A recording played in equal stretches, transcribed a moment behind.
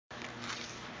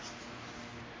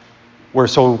We're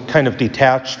so kind of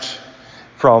detached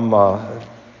from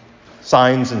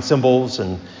signs and symbols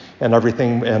and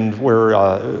everything, and we're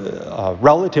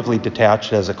relatively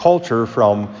detached as a culture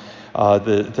from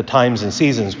the times and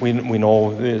seasons. We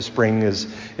know spring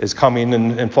is coming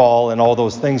and fall and all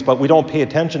those things, but we don't pay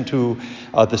attention to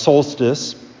the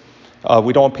solstice.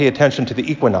 We don't pay attention to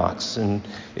the equinox. And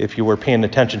if you were paying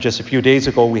attention just a few days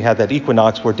ago, we had that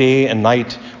equinox where day and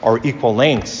night are equal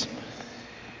lengths.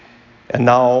 And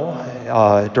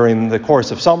now, during the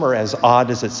course of summer, as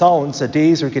odd as it sounds, the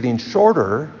days are getting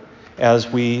shorter as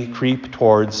we creep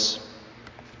towards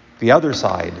the other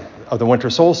side of the winter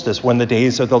solstice, when the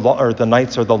days are the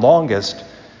nights are the longest.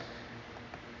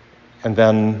 And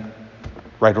then,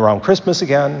 right around Christmas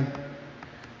again,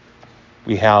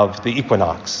 we have the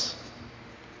equinox.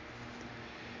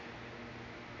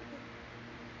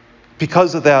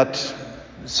 Because of that,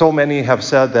 so many have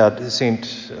said that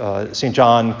St.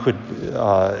 John could,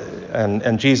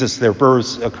 and Jesus, their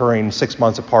births occurring 6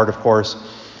 months apart, of course.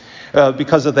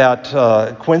 Because of that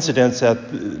coincidence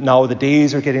that now the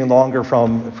days are getting longer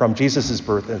from Jesus'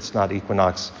 birth. It's not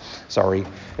equinox, sorry.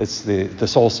 It's the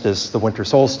solstice, the winter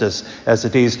solstice, as the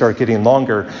days start getting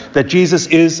longer. That Jesus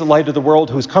is the light of the world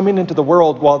who's coming into the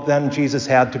world. Well, then Jesus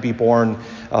had to be born.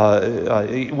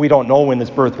 We don't know when his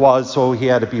birth was, so he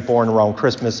had to be born around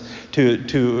Christmas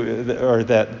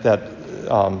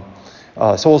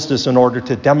solstice in order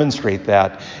to demonstrate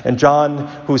that. And John,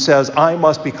 who says, I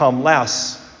must become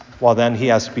less, well, then he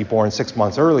has to be born 6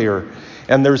 months earlier.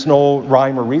 And there's no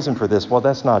rhyme or reason for this. Well,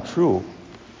 that's not true.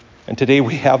 And today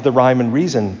we have the rhyme and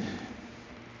reason.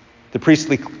 The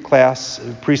priestly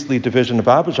division of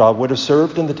Abijah would have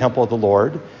served in the temple of the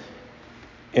Lord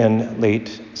in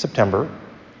late September.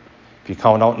 If you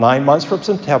count out 9 months from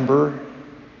September,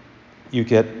 you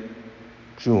get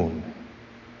June.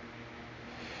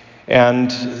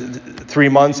 And 3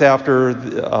 months after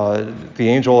the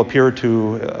angel appeared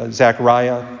to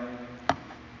Zechariah,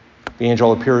 the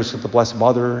angel appears to the Blessed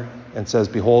Mother and says,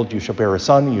 behold, you shall bear a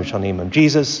son, you shall name him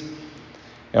Jesus.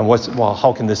 And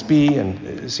how can this be?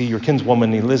 And see, your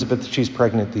kinswoman Elizabeth, she's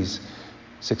pregnant these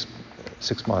six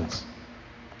months.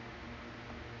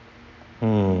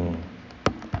 It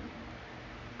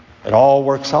all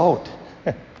works out.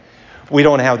 We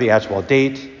don't have the actual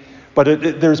date, but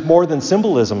there's more than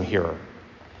symbolism here.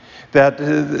 That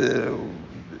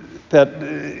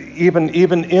even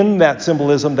in that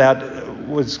symbolism that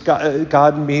was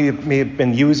God may have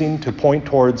been using to point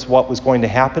towards what was going to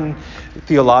happen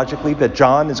theologically, that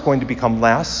John is going to become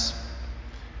less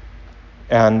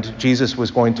and Jesus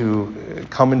was going to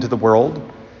come into the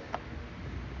world,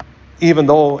 even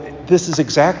though this is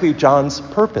exactly John's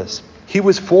purpose. He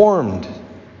was formed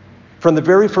from the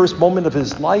very first moment of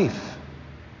his life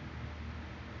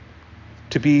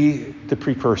to be the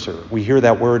precursor. We hear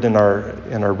that word in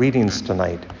our readings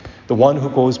tonight. The one who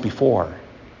goes before.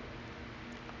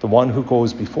 The one who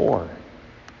goes before.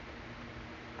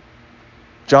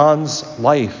 John's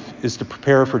life is to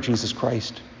prepare for Jesus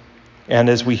Christ. And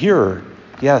as we hear,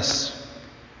 yes,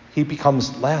 he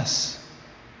becomes less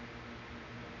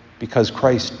because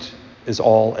Christ is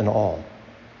all in all.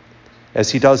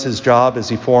 As he does his job, as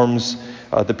he forms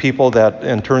the people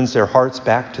and turns their hearts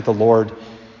back to the Lord,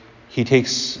 he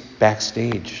takes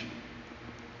backstage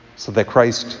so that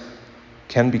Christ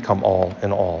can become all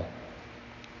in all.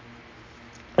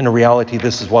 In reality,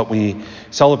 this is what we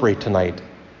celebrate tonight.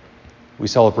 We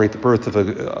celebrate the birth of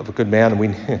a good man, and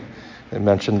we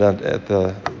mentioned that at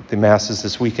the masses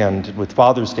this weekend with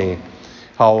Father's Day,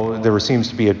 how there seems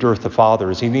to be a dearth of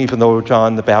fathers. And even though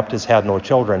John the Baptist had no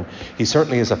children, he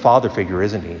certainly is a father figure,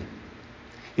 isn't he?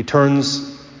 He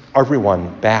turns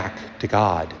everyone back to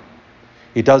God.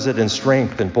 He does it in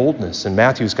strength and boldness. In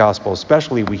Matthew's gospel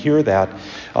especially, we hear that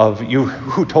of you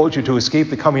who told you to escape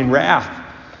the coming wrath.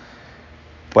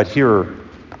 But here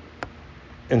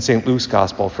in St. Luke's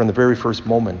gospel, from the very first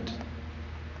moment,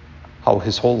 how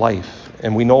his whole life,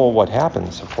 and we know what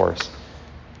happens, of course.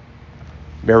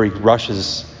 Mary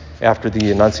rushes, after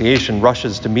the Annunciation,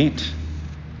 rushes to meet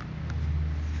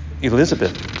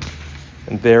Elizabeth.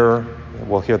 And there,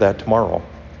 we'll hear that tomorrow.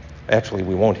 Actually,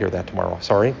 we won't hear that tomorrow,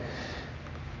 sorry.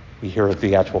 We hear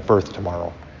the actual birth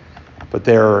tomorrow. But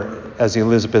there, as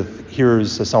Elizabeth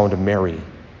hears the sound of Mary,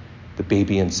 the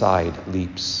baby inside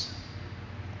leaps,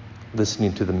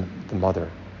 listening to the mother,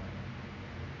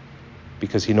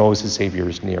 because he knows his Savior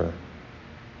is near.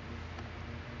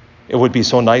 It would be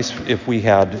so nice if we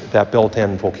had that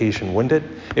built-in vocation, wouldn't it?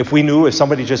 If we knew, if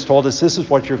somebody just told us, this is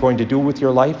what you're going to do with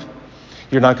your life.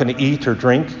 You're not going to eat or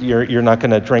drink. You're not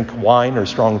going to drink wine or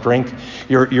strong drink.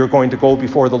 You're going to go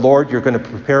before the Lord. You're going to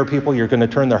prepare people. You're going to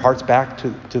turn their hearts back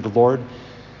to the Lord.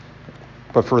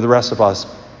 But for the rest of us,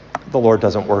 the Lord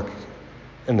doesn't work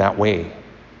in that way.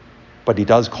 But he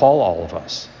does call all of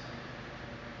us.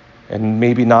 And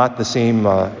maybe not the same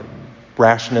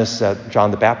rashness that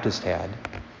John the Baptist had.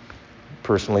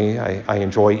 Personally, I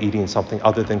enjoy eating something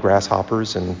other than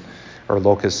grasshoppers or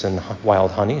locusts and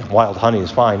wild honey. Wild honey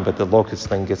is fine, but the locust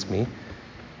thing gets me.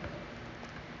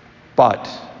 But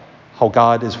how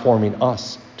God is forming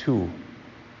us, too,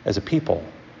 as a people,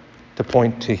 to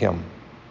point to him.